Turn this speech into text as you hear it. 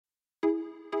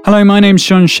Hello, my name's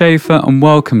John Schaefer and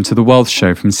welcome to The Wealth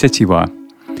Show from Citywire.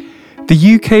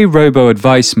 The UK robo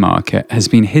advice market has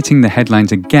been hitting the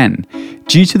headlines again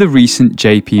due to the recent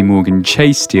JP Morgan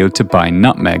Chase deal to buy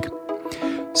Nutmeg.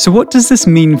 So what does this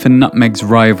mean for Nutmeg's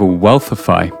rival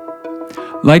Wealthify?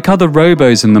 Like other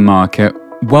robos in the market,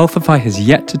 Wealthify has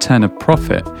yet to turn a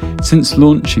profit since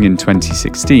launching in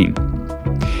 2016.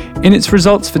 In its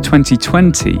results for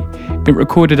 2020, it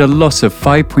recorded a loss of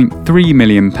 £5.3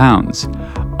 million,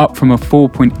 up from a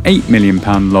 £4.8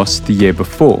 million loss the year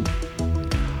before.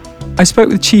 I spoke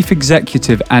with Chief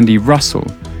Executive Andy Russell,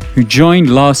 who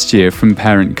joined last year from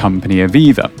parent company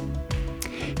Aviva.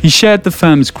 He shared the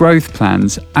firm's growth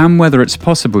plans and whether it's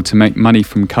possible to make money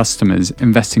from customers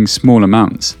investing small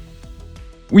amounts.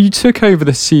 Well, you took over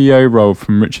the CEO role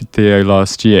from Richard Theo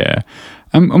last year.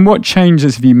 And what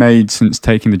changes have you made since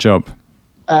taking the job?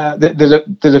 There's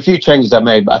a few changes I've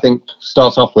made, but I think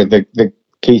start off with the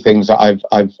key things that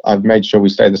I've made sure we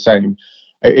stay the same.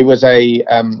 It was a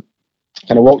kind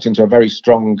of walked into a very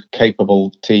strong,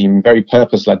 capable team, very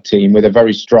purpose-led team with a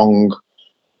very strong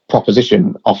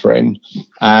proposition offering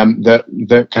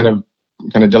that kind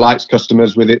of delights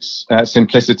customers with its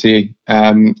simplicity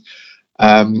and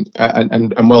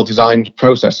well-designed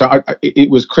process. So it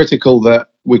was critical that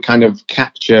we kind of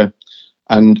capture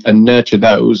and nurture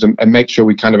those and make sure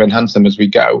we kind of enhance them as we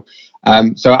go.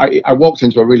 So I walked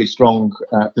into a really strong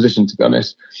position, to be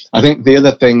honest. I think the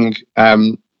other thing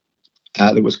that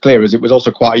was clear is it was also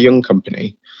quite a young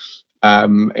company.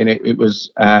 And it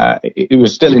was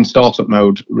still in startup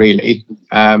mode, really.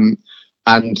 And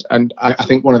I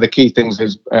think one of the key things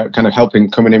is kind of helping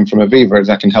coming in from Aviva is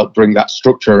I can help bring that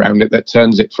structure around it that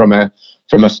turns it from a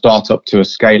startup to a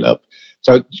scale up.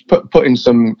 So putting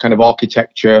some kind of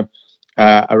architecture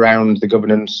around the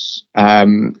governance,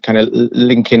 kind of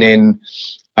linking in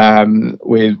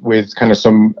with kind of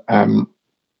some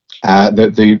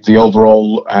the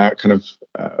overall kind of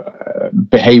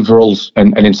behavioural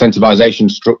and incentivization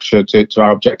structure to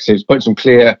our objectives, putting some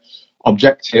clear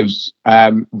objectives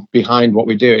behind what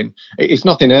we're doing. It's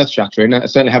nothing earth-shattering. I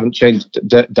certainly haven't changed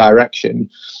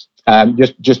direction.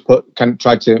 Just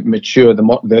try to mature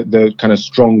the kind of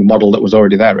strong model that was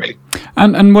already there, really.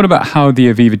 And what about how the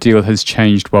Aviva deal has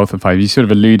changed Wealthify? You sort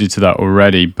of alluded to that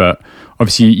already, but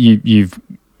obviously you've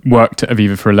worked at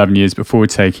Aviva for 11 years before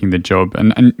taking the job,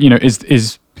 and you know, is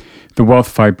the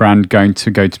Wealthify brand going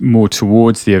to go more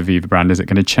towards the Aviva brand? Is it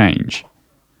going to change?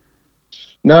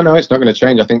 No, it's not going to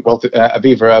change. I think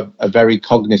Aviva are very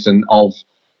cognizant of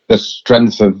the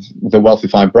strength of the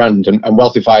Wealthify brand, and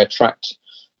Wealthify attract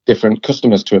different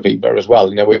customers to Aviva as well.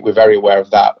 You know, we're very aware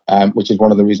of that, which is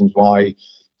one of the reasons why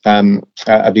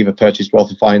Aviva purchased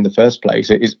Wealthify in the first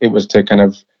place. It was to kind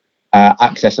of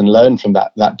access and learn from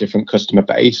that different customer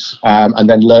base, and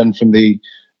then learn from the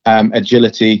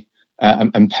agility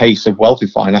and pace of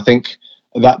Wealthify. And I think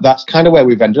that's kind of where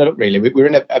we've ended up, really. We're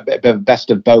in a bit of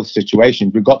best of both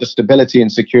situations. We've got the stability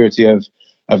and security of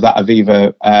that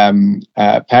Aviva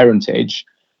parentage,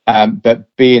 but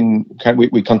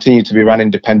we continue to be run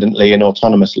independently and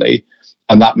autonomously,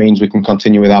 and that means we can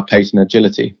continue with our pace and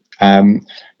agility.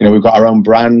 We've got our own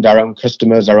brand, our own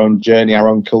customers, our own journey, our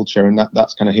own culture, and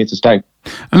that's kind of here to stay.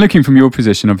 And looking from your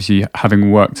position, obviously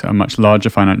having worked at a much larger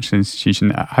financial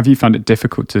institution, have you found it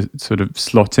difficult to sort of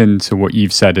slot into what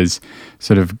you've said as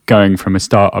sort of going from a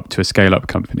start-up to a scale-up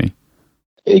company?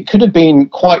 It could have been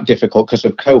quite difficult because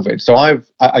of COVID. So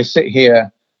I sit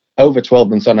here over 12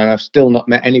 months on, and I've still not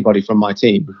met anybody from my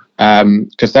team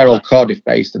because they're all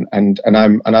Cardiff-based, and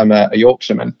I'm a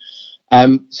Yorkshireman.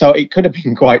 So it could have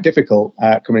been quite difficult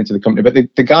coming into the company, but the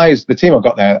team I've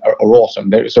got there are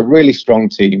awesome. It's a really strong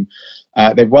team.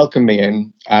 They've welcomed me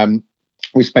in.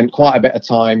 We spent quite a bit of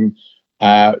time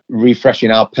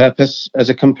refreshing our purpose as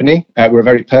a company. We're a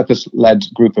very purpose-led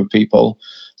group of people.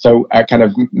 So I kind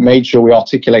of made sure we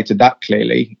articulated that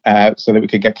clearly so that we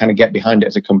could get behind it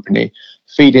as a company,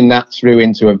 feeding that through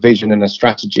into a vision and a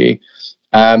strategy.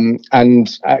 And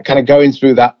kind of going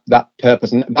through that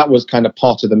purpose, and that was kind of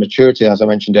part of the maturity, as I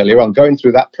mentioned earlier on. Going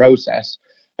through that process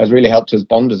has really helped us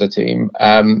bond as a team.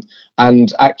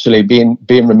 And actually, being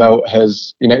remote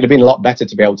has, it'd have been a lot better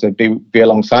to be able to be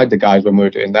alongside the guys when we were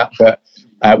doing that. But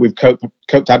we've coped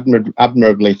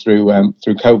admirably through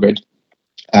COVID,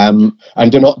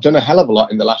 and done a hell of a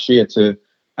lot in the last year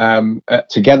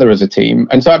together as a team.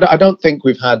 And so I don't think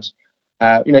we've had.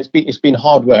 It's been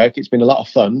hard work. It's been a lot of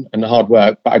fun and hard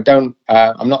work, but I'm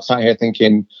not sat here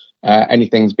thinking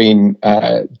anything's been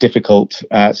difficult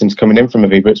since coming in from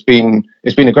Aviva. It's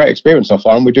been a great experience so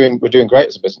far, and we're doing great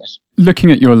as a business.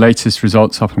 Looking at your latest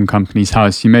results up on Companies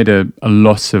House, you made a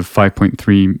loss of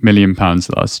 £5.3 million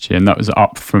last year, and that was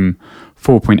up from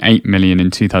 4.8 million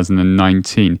in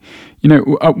 2019.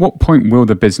 At what point will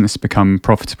the business become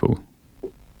profitable?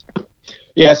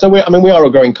 Yeah, so we are a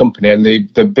growing company, and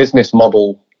the business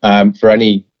model for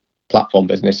any platform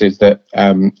business is that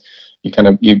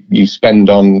you spend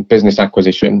on business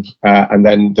acquisition, and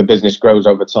then the business grows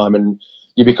over time, and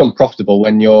you become profitable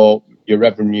when your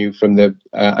revenue from the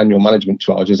annual management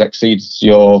charges exceeds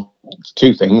your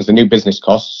two things: the new business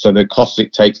costs, so the costs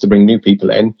it takes to bring new people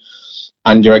in,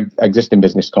 and your existing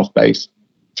business cost base.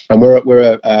 And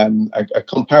we're a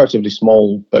comparatively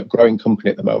small but growing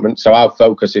company at the moment. So our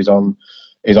focus is on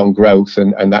growth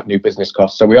and that new business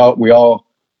cost. So we are,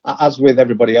 as with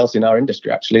everybody else in our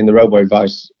industry, actually in the robo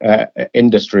advice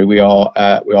industry, we are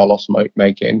loss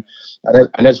making.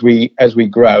 And as we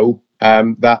grow,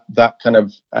 that kind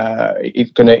of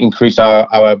it's going to increase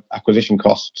our acquisition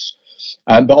costs.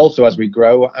 But also as we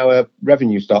grow, our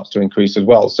revenue starts to increase as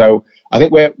well. So I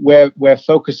think we're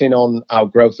focusing on our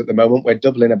growth at the moment. We're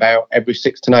doubling about every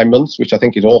 6 to 9 months, which I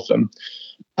think is awesome.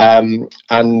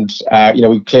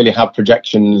 We clearly have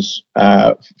projections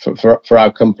for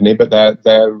our company, but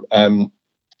they're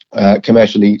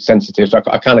commercially sensitive. So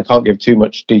I kind of can't give too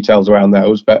much details around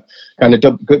those. But kind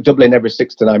of doubling every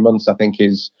 6 to 9 months, I think,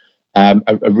 is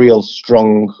a real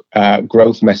strong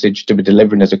growth message to be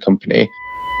delivering as a company.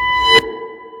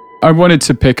 I wanted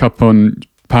to pick up on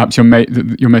perhaps your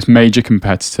most major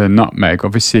competitor, Nutmeg.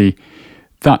 Obviously,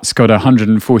 that's got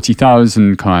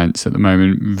 140,000 clients at the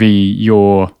moment,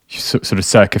 your sort of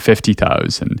circa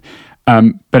 50,000.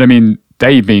 But I mean,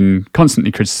 they've been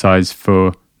constantly criticised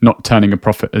for not turning a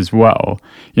profit as well.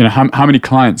 How many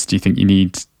clients do you think you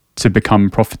need to become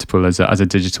profitable as a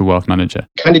digital wealth manager?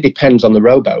 Kind of depends on the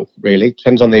robo, really.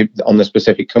 Depends on the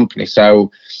specific company.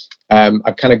 So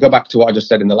I kind of go back to what I just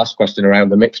said in the last question around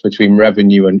the mix between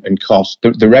revenue and cost.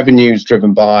 The revenue is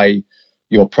driven by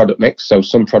your product mix. So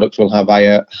some products will have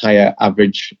higher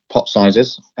average pot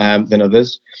sizes than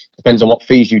others. Depends on what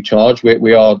fees you charge.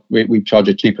 We charge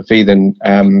a cheaper fee than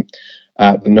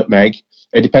the Nutmeg.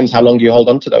 It depends how long you hold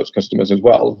on to those customers as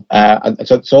well. And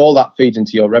so all that feeds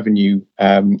into your revenue,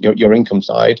 your income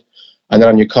side. And then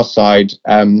on your cost side,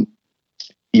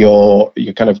 your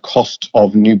kind of cost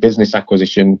of new business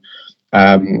acquisition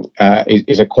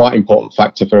is a quite important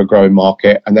factor for a growing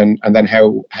market. And then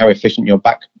how efficient your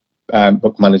back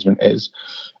book management is.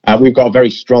 We've got a very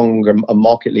strong and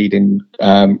market leading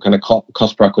kind of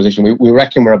cost per acquisition. We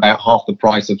reckon we're about half the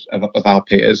price of our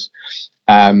peers.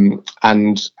 And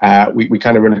we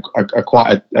kind of run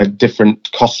quite a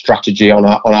different cost strategy on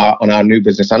our new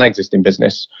business and existing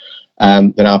business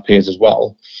than our peers as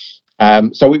well.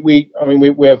 So we're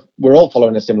all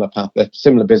following a similar path. They're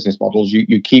similar business models.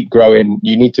 You keep growing.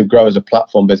 You need to grow as a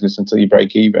platform business until you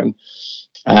break even.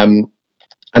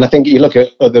 And I think you look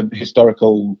at other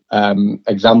historical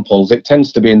examples, it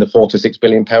tends to be in the £4 to £6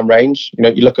 billion range.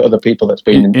 You look at other people that's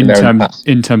been in there in the past.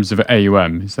 In terms of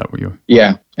AUM, is that what you're?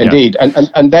 Yeah, indeed. Yeah.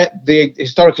 And the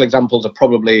historical examples are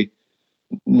probably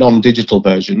non-digital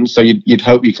versions. So you'd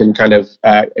hope you can kind of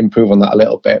improve on that a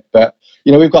little bit. But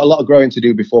we've got a lot of growing to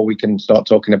do before we can start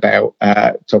talking about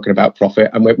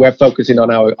profit. And we're focusing on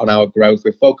our growth.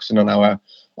 We're focusing on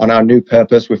our new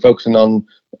purpose. We're focusing on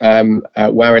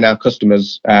wowing our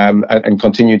customers and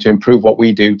continue to improve what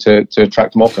we do to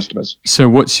attract more customers. So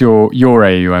what's your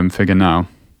AUM figure now?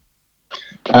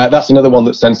 That's another one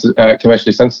that's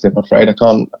commercially sensitive, I'm afraid. I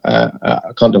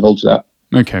can't divulge that.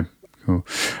 Okay, cool.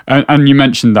 And you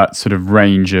mentioned that sort of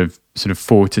range of sort of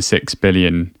 4 to 6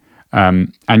 billion.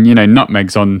 And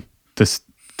Nutmeg's on this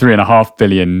 3.5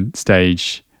 billion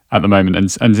stage at the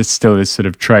moment, and it still is sort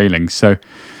of trailing. So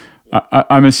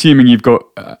I'm assuming you've got,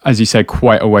 as you say,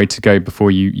 quite a way to go before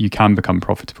you can become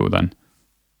profitable then.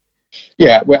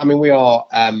 Yeah, we are.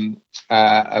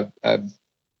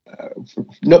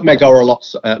 Nutmeg are a lot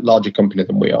larger company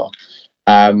than we are.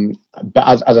 But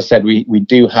as I said, we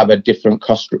do have a different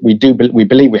cost. We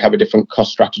believe we have a different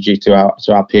cost strategy to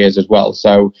our peers as well.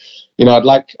 So, I'd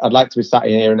like to be sat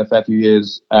here in a fair few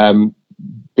years,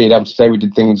 being able to say we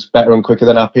did things better and quicker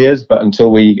than our peers. But until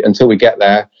we get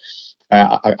there,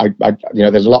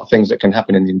 there's a lot of things that can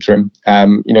happen in the interim.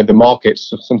 The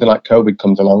markets, something like COVID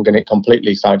comes along and it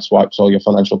completely sideswipes all your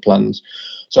financial plans.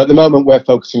 So at the moment, we're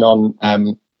focusing on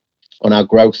our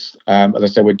growth. As I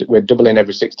said, we're doubling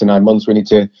every 6 to 9 months. We need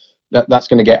to. That's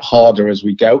going to get harder as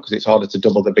we go because it's harder to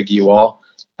double the bigger you are.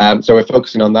 So we're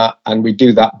focusing on that, and we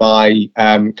do that by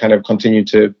kind of continue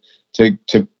to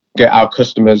get our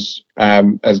customers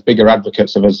as bigger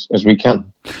advocates of us as we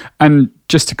can. And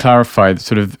just to clarify,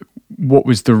 sort of, what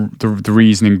was the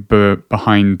reasoning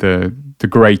behind the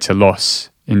greater loss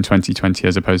in 2020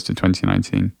 as opposed to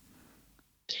 2019?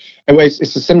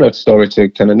 It's a similar story to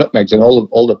kind of Nutmegs and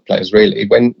all the players really.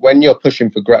 When you're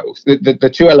pushing for growth,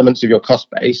 the two elements of your cost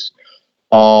base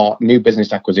are new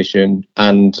business acquisition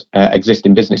and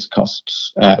existing business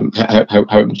costs,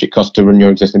 how much it costs to run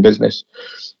your existing business.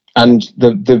 And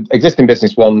the existing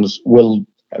business ones will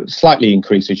slightly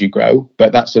increase as you grow,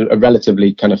 but that's a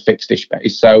relatively kind of fixed-ish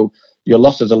base. So your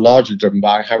losses are largely driven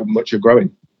by how much you're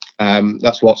growing.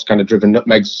 That's what's kind of driven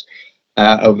Nutmegs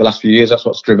over the last few years. That's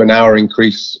what's driven our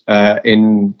increase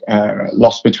in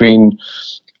loss between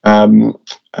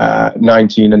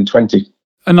 19 and 20.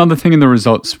 Another thing in the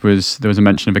results was there was a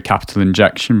mention of a capital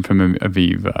injection from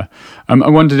Aviva. I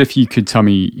wondered if you could tell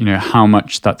me, how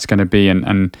much that's going to be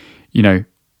and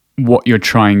what you're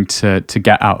trying to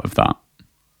get out of that.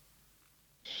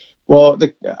 Well,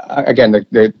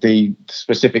 the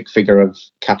specific figure of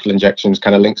capital injections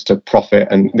kind of links to profit,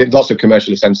 and there's lots of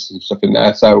commercially sensitive stuff in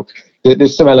there. So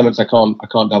there's some elements I can't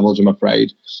divulge, I'm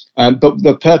afraid. But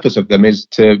the purpose of them is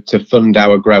to fund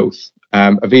our growth.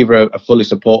 Aviva are fully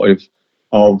supportive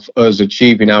of us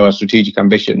achieving our strategic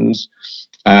ambitions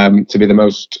to be the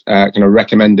most kind of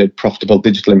recommended profitable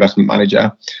digital investment manager.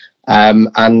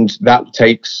 And that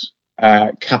takes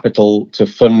capital to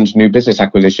fund new business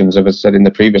acquisitions, as I said in the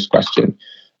previous question.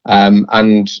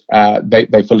 And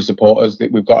they fully support us.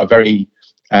 We've got a very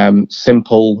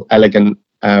simple, elegant,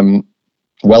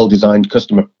 well-designed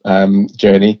customer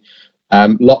journey.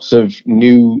 Lots of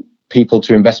new people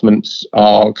to investments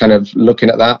are kind of looking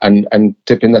at that and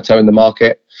dipping their toe in the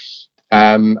market.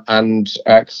 And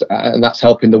that's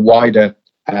helping the wider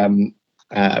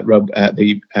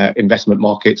investment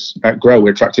markets grow.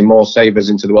 We're attracting more savers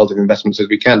into the world of investments as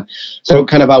we can. So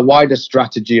kind of our wider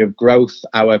strategy of growth,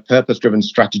 our purpose-driven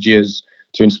strategy is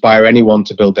to inspire anyone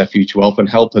to build their future wealth and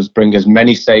help us bring as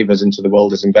many savers into the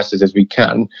world as investors as we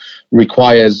can,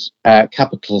 requires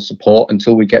capital support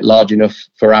until we get large enough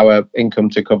for our income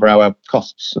to cover our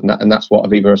costs. And that's what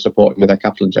Aviva are supporting with their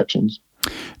capital injections.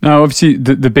 Now, obviously,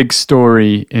 the big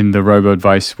story in the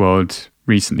robo-advice world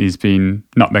recently has been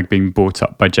Nutmeg being bought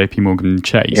up by JP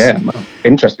Chase. Yeah,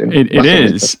 interesting. It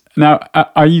is. Now,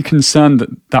 are you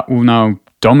concerned that will now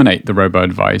dominate the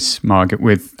robo-advice market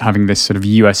with having this sort of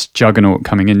US juggernaut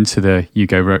coming into the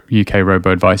UK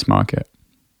robo-advice market?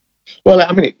 Well,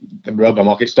 I mean, the robo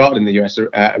market started in the US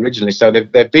originally, so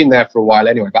they've been there for a while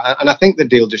anyway. And I think the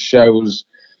deal just shows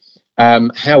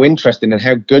how interesting and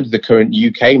how good the current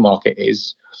UK market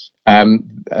is,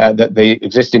 that the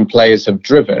existing players have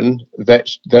driven,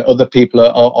 that other people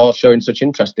are showing such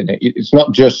interest in it. It's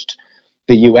not just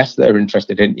the US that are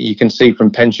interested in it. You can see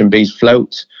from PensionBee's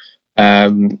float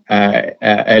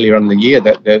earlier on in the year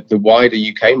that the wider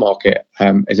UK market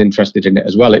is interested in it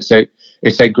as well. It's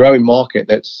a growing market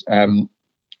that's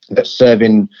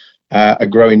serving a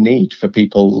growing need for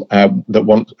people that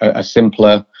want a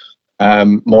simpler,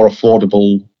 more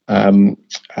affordable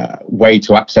way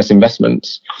to access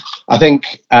investments. I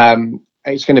think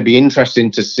it's going to be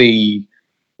interesting to see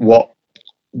what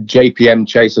JPM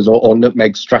Chasers or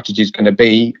Nutmeg strategy is going to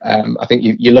be. I think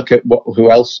you look at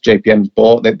who else JPM's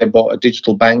bought. They bought a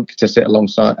digital bank to sit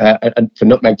alongside, and for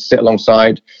Nutmeg to sit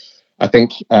alongside. I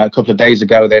think a couple of days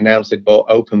ago they announced they'd bought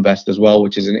OpenVest as well,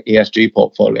 which is an ESG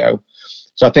portfolio.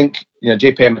 So I think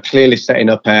JPM are clearly setting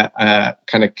up a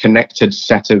kind of connected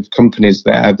set of companies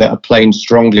there that are playing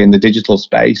strongly in the digital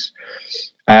space,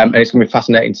 and it's going to be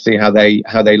fascinating to see how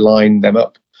they line them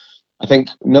up. I think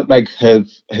Nutmeg have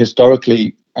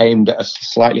historically aimed at a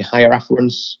slightly higher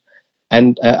affluence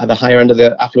and at the higher end of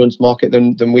the affluence market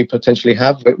than we potentially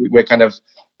have. We're kind of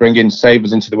bringing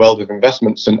savers into the world of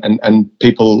investments, and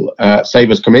people,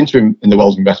 savers come into in the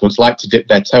world of investments, like to dip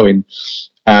their toe in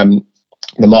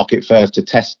the market first to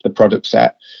test the product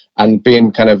set, and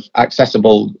being kind of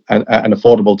accessible and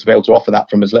affordable to be able to offer that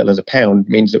from as little as £1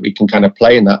 means that we can kind of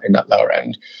play in that lower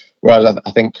end. Whereas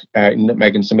I think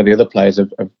Nutmeg and some of the other players have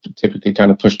typically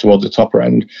kind of pushed towards the topper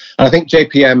end. And I think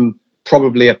JPM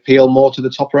probably appeal more to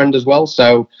the topper end as well.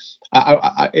 So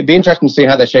it'd be interesting to see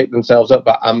how they shape themselves up.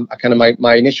 But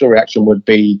my initial reaction would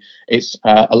be it's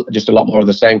just a lot more of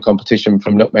the same competition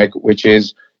from Nutmeg, which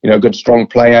is a good strong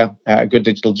player, a good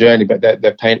digital journey, but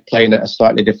they're playing at a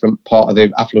slightly different part of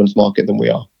the affluence market than we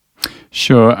are.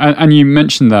 Sure. And you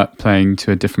mentioned that playing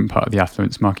to a different part of the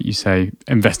affluence market, you say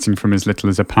investing from as little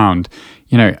as £1.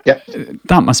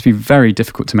 That must be very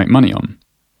difficult to make money on.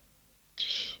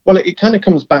 Well, it kind of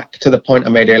comes back to the point I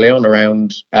made earlier on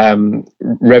around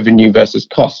revenue versus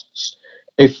costs.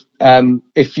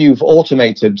 If you've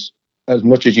automated as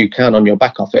much as you can on your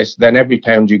back office, then every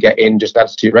pound you get in just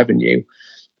adds to your revenue.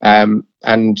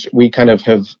 And we kind of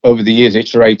have over the years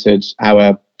iterated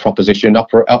our proposition,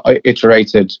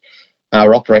 iterated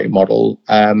our operating model.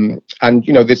 And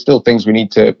there's still things we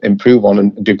need to improve on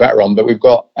and do better on, but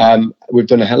we've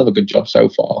done a hell of a good job so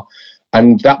far.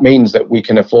 And that means that we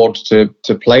can afford to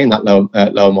play in that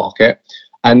lower market.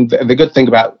 And the good thing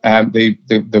about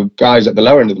the guys at the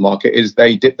lower end of the market is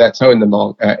they dip their toe in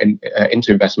the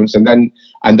into investments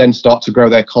and then start to grow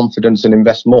their confidence and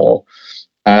invest more.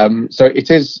 So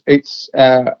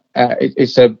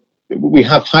we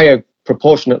have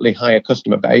proportionately higher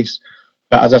customer base,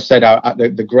 but as I said,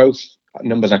 the growth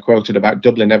numbers I quoted about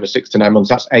doubling every 6 to 9 months.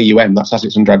 That's AUM, that's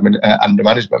assets under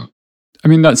management. I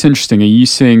mean, that's interesting. Are you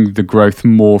seeing the growth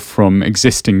more from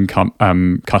existing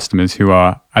customers who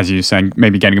are, as you're saying,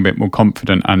 maybe getting a bit more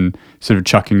confident and sort of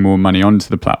chucking more money onto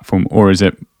the platform, or is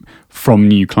it from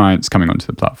new clients coming onto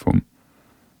the platform?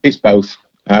 It's both.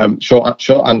 Short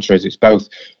answer is it's both.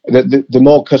 The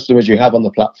more customers you have on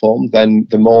the platform, then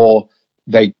the more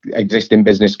they existing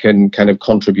business can kind of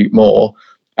contribute more.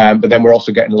 But then we're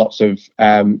also getting lots of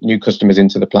new customers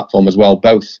into the platform as well,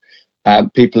 both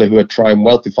people who are trying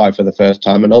Wealthify for the first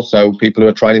time and also people who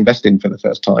are trying investing for the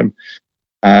first time.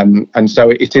 And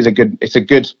so it's a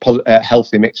good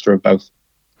healthy mixture of both.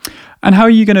 And how are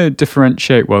you going to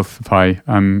differentiate Wealthify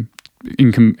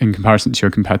in comparison to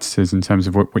your competitors in terms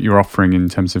of what you're offering in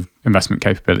terms of investment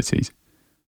capabilities?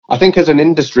 I think as an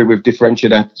industry, we've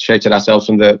differentiated ourselves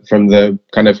from the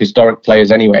kind of historic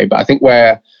players anyway. But I think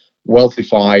where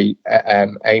Wealthify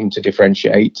aim to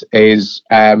differentiate is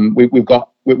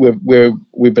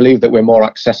we believe that we're more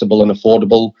accessible and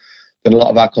affordable than a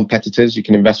lot of our competitors. You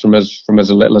can invest from as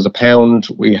little as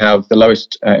 £1. We have the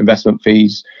lowest investment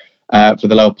fees for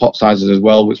the lower pot sizes as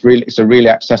well. It's a really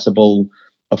accessible,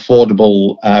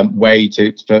 affordable way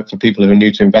for people who are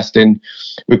new to investing.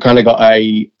 We've kind of got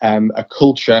a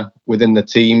culture within the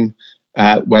team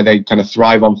where they kind of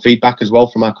thrive on feedback as well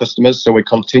from our customers. So we're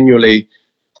continually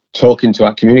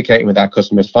communicating with our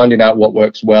customers, finding out what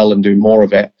works well and doing more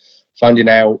of it, finding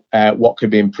out what could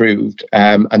be improved,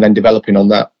 and then developing on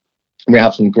that. And we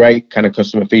have some great kind of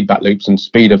customer feedback loops and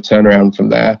speed of turnaround from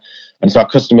there. And so our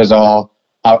customers are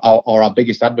our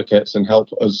biggest advocates and help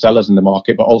us sellers in the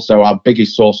market, but also our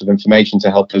biggest source of information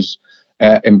to help us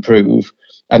improve.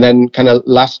 And then kind of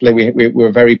lastly, we're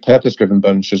a very purpose-driven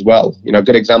bunch as well. A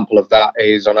good example of that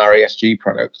is on our ESG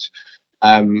product.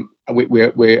 I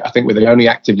think we're the only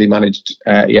actively managed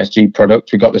ESG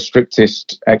product. We've got the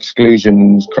strictest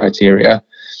exclusions criteria,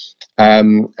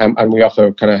 and we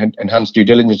offer kind of enhanced due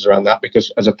diligence around that,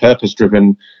 because as a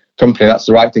purpose-driven company, that's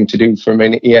the right thing to do from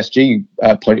an ESG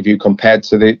point of view compared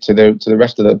to the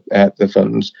rest of the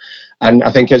funds. And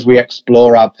I think as we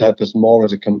explore our purpose more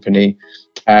as a company,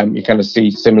 you kind of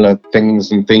see similar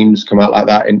things and themes come out like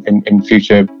that in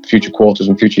future quarters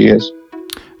and future years.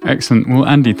 Excellent. Well,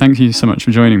 Andy, thank you so much for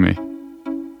joining me.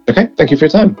 Okay, thank you for your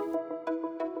time.